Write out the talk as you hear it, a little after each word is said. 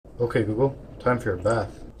Okay, Google, time for your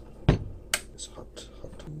bath. It's hot,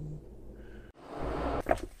 hot.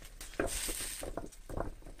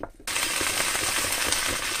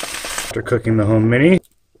 After cooking the home mini,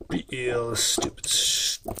 real stupid.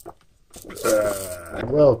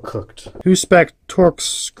 Well cooked. 2-spec Torx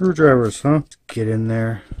screwdrivers, huh? Get in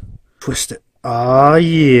there, twist it. Ah,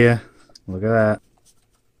 yeah. Look at that.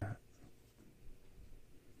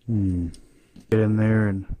 Get in there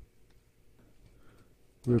and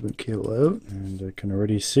ribbon cable out, and I can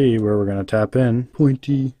already see where we're gonna tap in.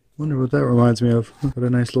 Pointy. Wonder what that reminds me of. Got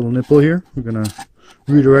a nice little nipple here. We're gonna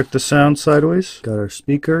redirect the sound sideways. Got our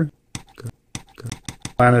speaker.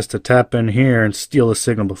 Plan is to tap in here and steal the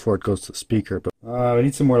signal before it goes to the speaker. But we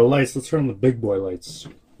need some more lights. Let's turn on the big boy lights.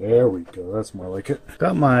 There we go. That's more like it.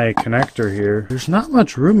 Got my connector here. There's not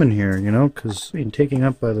much room in here, you know, because it's being taken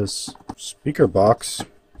up by this speaker box.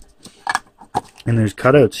 And there's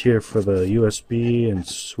cutouts here for the USB and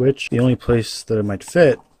switch. The only place that it might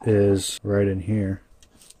fit is right in here.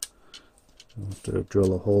 I'll have to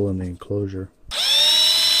drill a hole in the enclosure.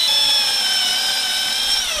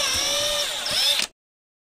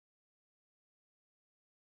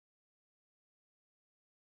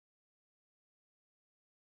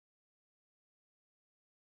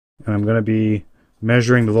 And I'm going to be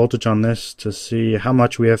measuring the voltage on this to see how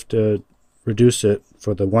much we have to reduce it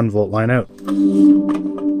for the 1-volt line out.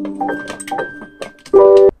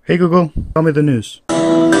 Hey Google, tell me the news.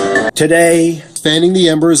 Today, fanning the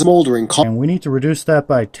embers, moldering. And we need to reduce that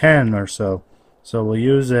by 10 or so. So we'll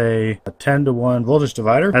use a 10-to-1 voltage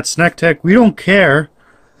divider. At Snack Tech, we don't care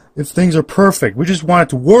if things are perfect. We just want it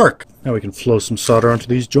to work. Now we can flow some solder onto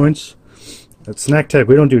these joints. At Snack Tech,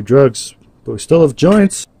 we don't do drugs, but we still have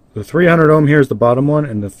joints. The 300 ohm here is the bottom one,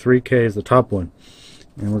 and the 3K is the top one.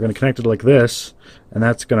 And we're going to connect it like this, and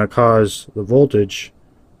that's going to cause the voltage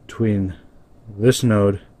between this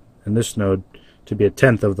node and this node to be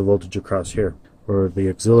 1/10 of the voltage across here, or the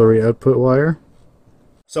auxiliary output wire.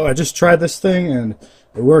 So I just tried this thing, and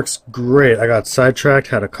it works great. I got sidetracked,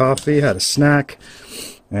 had a coffee, had a snack,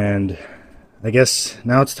 and I guess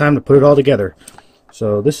now it's time to put it all together.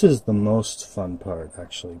 So this is the most fun part,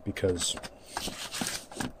 actually, because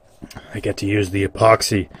I get to use the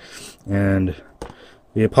epoxy, and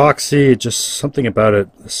the epoxy, just something about it,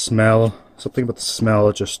 the smell,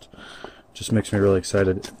 it just makes me really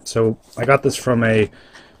excited. So I got this from a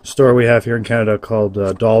store we have here in Canada called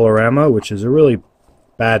Dollarama, which is a really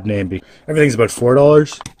bad name. Everything's about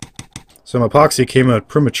 $4. Some epoxy came out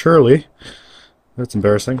prematurely. That's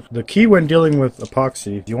embarrassing. The key when dealing with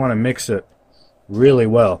epoxy, you want to mix it really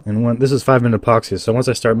well. And this is 5-minute epoxy, so once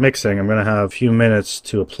I start mixing, I'm going to have a few minutes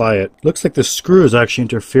to apply it. Looks like the screw is actually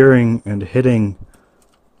interfering and hitting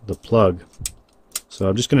the plug. So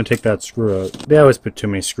I'm just going to take that screw out. They always put too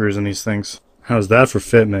many screws in these things. How's that for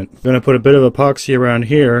fitment? I'm going to put a bit of epoxy around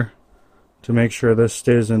here to make sure this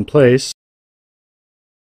stays in place.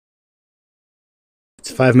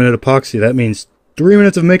 It's 5-minute epoxy. That means 3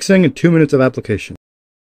 minutes of mixing and 2 minutes of application.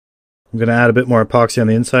 I'm going to add a bit more epoxy on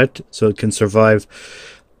the inside so it can survive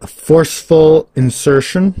a forceful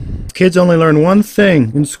insertion. Kids only learn one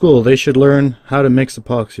thing in school. They should learn how to mix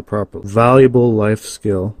epoxy properly. Valuable life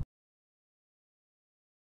skill.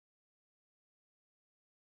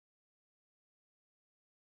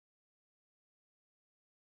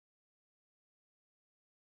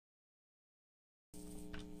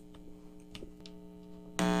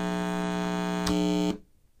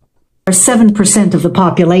 Are 7% of the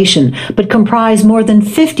population, but comprise more than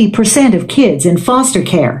 50% of kids in foster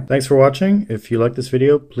care. Thanks for watching. If you like this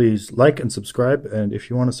video, please like and subscribe. And if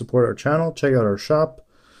you want to support our channel, check out our shop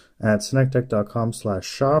at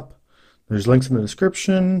snacktech.com/shop. There's links in the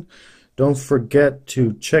description. Don't forget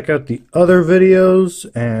to check out the other videos,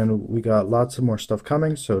 and we got lots of more stuff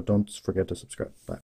coming, so don't forget to subscribe. Bye.